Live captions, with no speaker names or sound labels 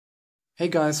Hey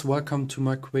guys, welcome to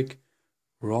my quick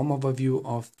ROM overview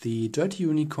of the Dirty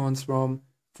Unicorns ROM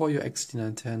for your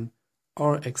XT910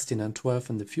 or XT912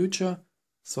 in the future.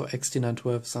 So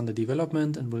XT912 is under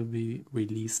development and will be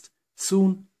released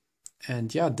soon.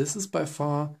 And yeah, this is by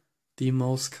far the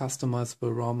most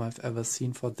customizable ROM I've ever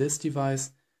seen for this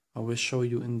device. I will show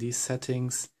you in these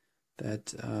settings that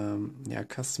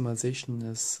customization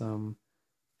is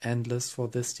endless for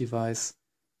this device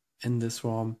in this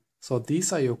ROM. So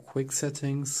these are your quick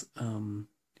settings. You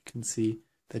can see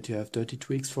that you have dirty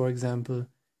tweaks, for example,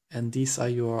 and these are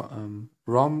your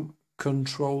ROM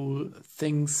control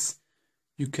things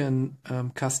you can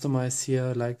customize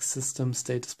here, like system,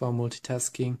 status bar,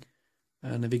 multitasking,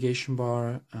 navigation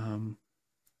bar,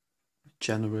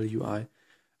 general UI.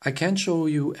 I can't show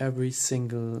you every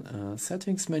single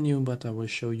settings menu, but I will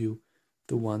show you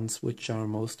the ones which are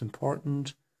most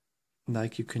important.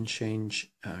 Like you can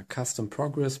change custom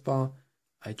progress bar.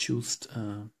 I chose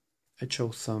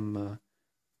some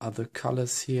other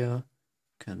colors here.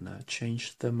 You can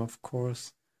change them, of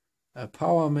course. A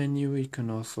power menu. You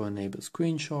can also enable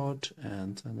screenshot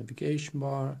and a navigation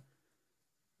bar.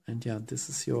 And yeah, this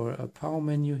is your power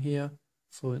menu here.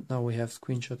 So now we have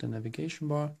screenshot and navigation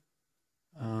bar.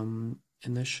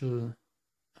 Initial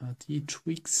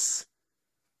tweaks.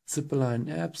 Zip-align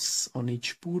apps on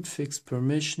each boot, fixed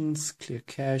permissions, clear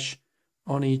cache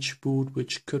on each boot,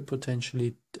 which could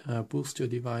potentially boost your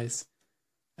device.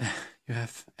 You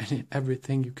have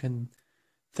everything you can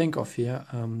think of here.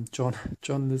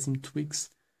 Journalism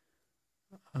tweaks,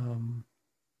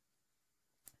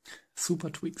 super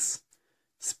tweaks,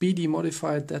 speedy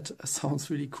modified. That sounds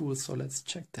really cool. So let's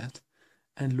check that.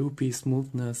 And loopy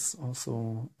smoothness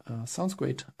also sounds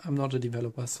great. I'm not a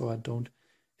developer, so I don't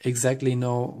exactly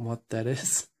know what that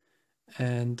is.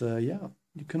 And yeah,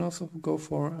 you can also go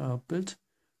for build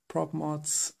prop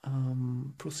mods,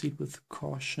 proceed with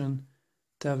caution,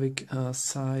 Davik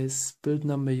size, build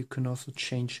number. You can also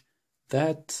change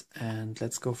that. And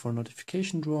let's go for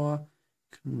notification drawer.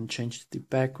 You can change the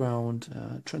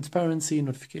background, transparency,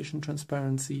 notification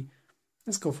transparency.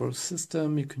 Let's go for a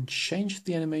system. You can change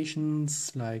the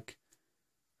animations, like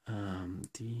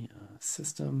the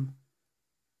system.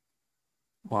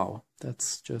 Wow,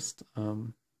 that's just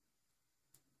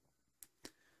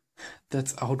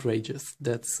that's outrageous.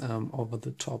 That's over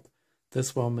the top.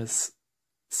 This ROM is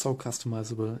so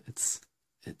customizable.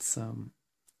 It's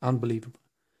unbelievable.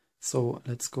 So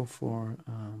let's go for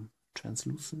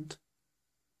translucent.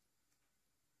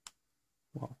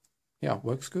 Wow, yeah,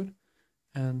 works good,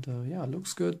 and yeah,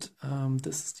 looks good.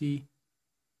 This is the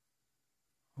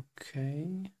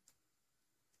okay.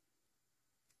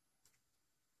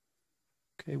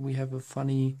 Okay, we have a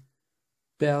funny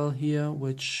bell here,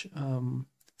 which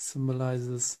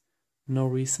symbolizes no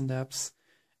recent apps.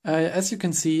 As you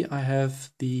can see, I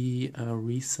have the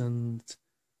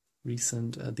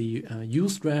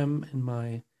used RAM in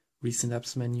my recent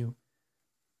apps menu.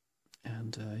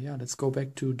 And yeah, let's go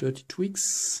back to dirty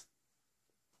tweaks.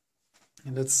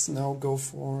 And let's now go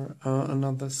for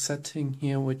another setting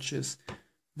here, which is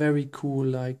very cool,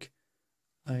 like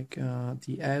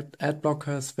the ad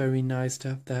blocker is very nice to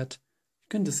have that. You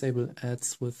can disable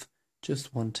ads with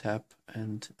just one tap,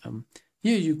 and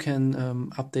here you can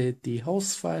update the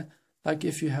host file. Like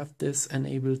if you have this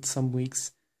enabled some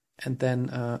weeks and then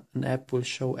an app will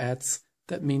show ads,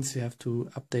 that means you have to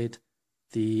update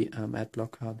the ad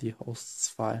blocker, the hosts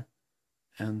file.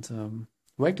 And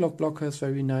wake lock blocker is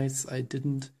very nice.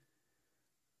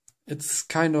 It's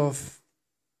kind of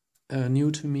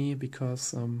new to me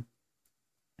because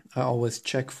I always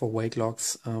check for wake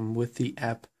locks with the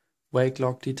app Wake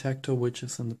Lock Detector, which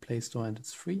is in the Play Store and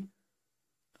it's free.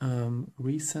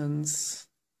 Recents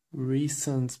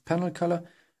panel color.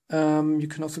 You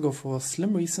can also go for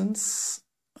slim recents.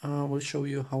 We'll show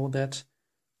you how that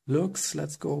looks.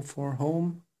 Let's go for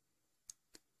home.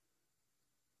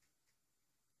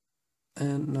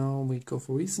 And now we go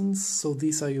for recents. So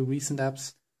these are your recent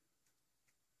apps.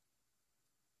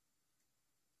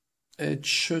 It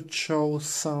should show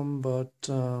some, but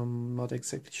not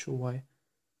exactly sure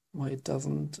why it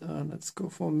doesn't. Let's go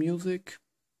for music.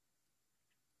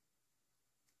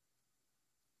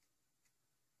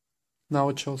 Now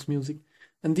it shows music.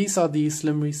 And these are the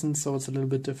slim recents, so it's a little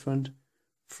bit different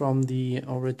from the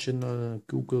original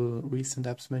Google recent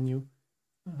apps menu.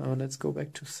 Let's go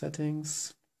back to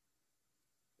settings.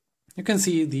 You can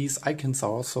see these icons are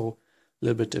also a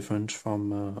little bit different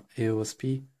from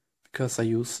AOSP, because I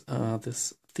use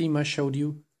this theme I showed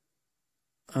you.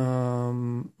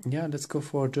 Yeah, let's go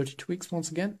for dirty tweaks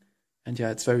once again. And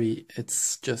yeah,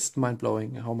 it's just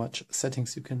mind-blowing how much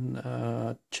settings you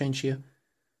can change here.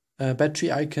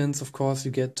 Battery icons, of course,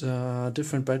 you get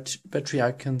different battery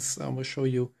icons. I will show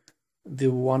you the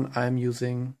one I'm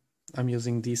using. I'm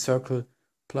using the circle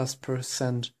plus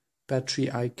 %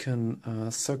 battery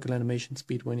icon, circle animation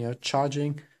speed when you're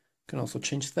charging. You can also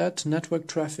change that. Network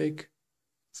traffic,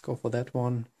 let's go for that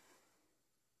one.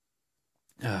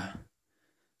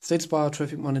 Status bar,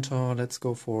 traffic monitor, let's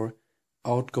go for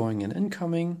outgoing and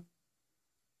incoming.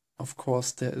 Of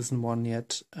course, there isn't one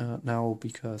yet now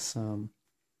because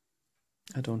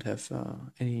I don't have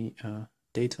any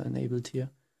data enabled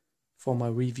here for my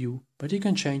review, but you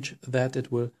can change that.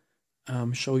 It will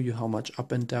show you how much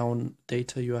up and down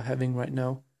data you are having right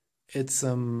now. It's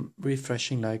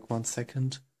refreshing like 1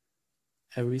 second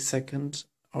every second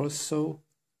or so.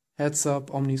 Heads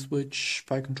up, Omni switch,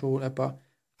 file control, app bar.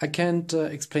 I can't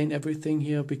explain everything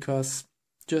here because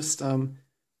just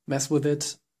mess with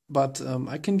it, but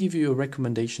I can give you a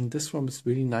recommendation. This ROM is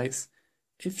really nice.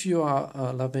 If you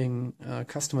are loving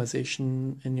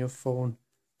customization in your phone,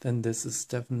 then this is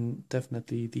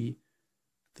definitely the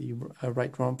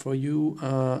right ROM for you.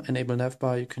 Enable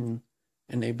navbar, you can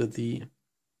enable the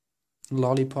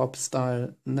lollipop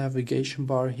style navigation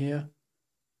bar here.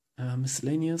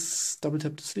 Miscellaneous, double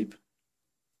tap to sleep.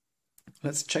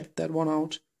 Let's check that one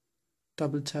out.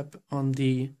 Double tap on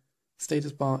the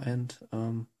status bar and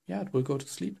yeah, it will go to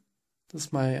sleep. This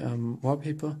is my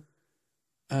wallpaper.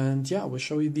 And yeah, we'll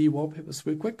show you the wallpapers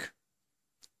real quick.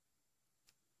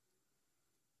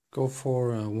 Go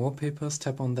for wallpapers,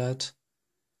 tap on that.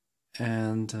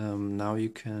 And now you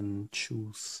can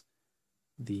choose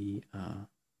the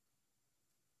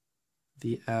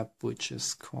app, which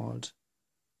is called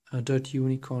Dirt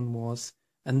Unicorn Wars.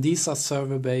 And these are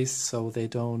server based, so they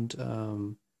don't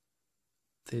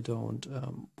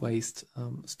waste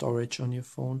storage on your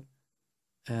phone.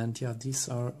 And yeah, these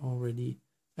are already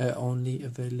only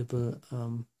available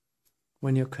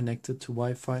when you're connected to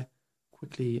Wi-Fi.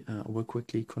 We'll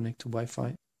quickly connect to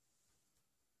Wi-Fi.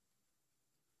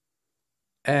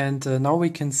 And now we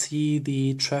can see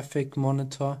the traffic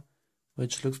monitor,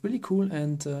 which looks really cool.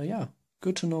 And yeah,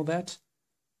 good to know that.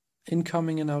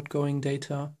 Incoming and outgoing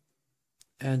data.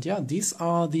 And yeah, these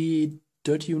are the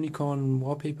Dirt Unicorn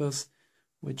wallpapers,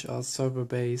 which are server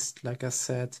based, like I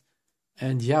said.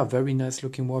 And yeah, very nice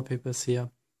looking wallpapers here.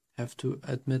 Have to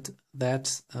admit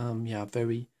that. Yeah,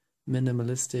 very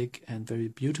minimalistic and very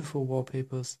beautiful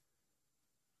wallpapers.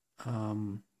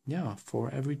 Yeah,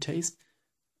 for every taste.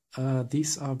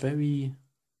 These are very,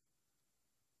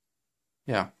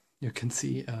 yeah, you can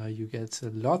see you get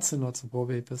lots and lots of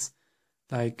wallpapers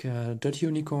like Dirt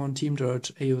Unicorn, Team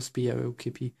Dirt, AOSP,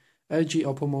 AOKP, LG,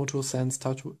 Oppo, Moto, Sense,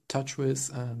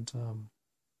 TouchWiz, and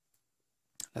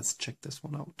let's check this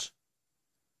one out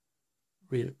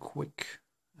real quick.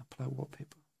 Apply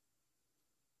wallpaper.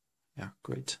 Yeah,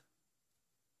 great.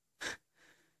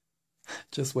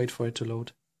 Just wait for it to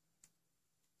load.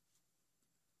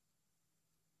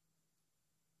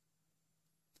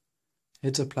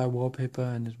 Hit apply wallpaper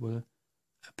and it will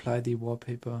apply the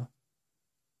wallpaper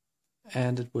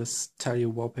and it will tell you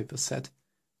wallpaper set.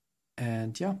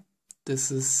 And yeah, this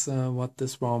is what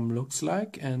this ROM looks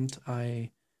like, and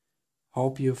I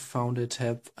hope you found it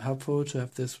helpful to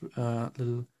have this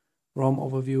little ROM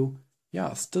overview.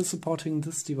 Yeah, still supporting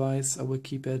this device. I will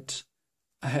keep it.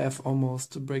 I have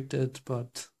almost bricked it,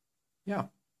 but yeah,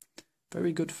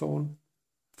 very good phone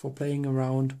for playing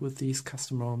around with these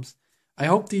custom ROMs. I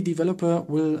hope the developer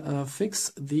will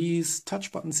fix these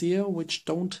touch buttons here, which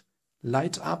don't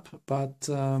light up, but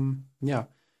yeah,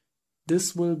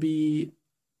 this will be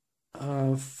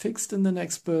fixed in the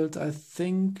next build, I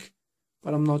think,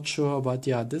 but I'm not sure. But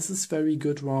yeah, this is very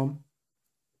good ROM,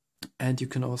 and you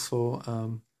can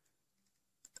also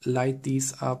light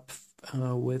these up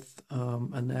with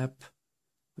an app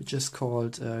which is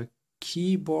called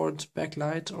keyboard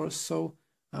backlight or so.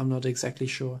 I'm not exactly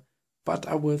sure, but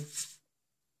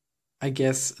I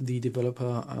guess the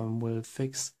developer will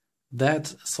fix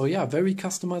that. So yeah, very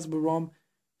customizable ROM,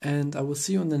 and I will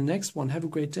see you in the next one. Have a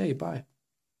great day. Bye.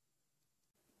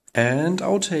 And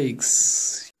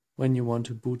outtakes. When you want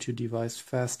to boot your device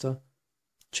faster,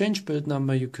 change build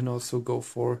number. You can also go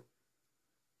for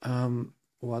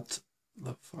what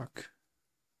the fuck?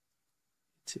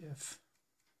 ETF.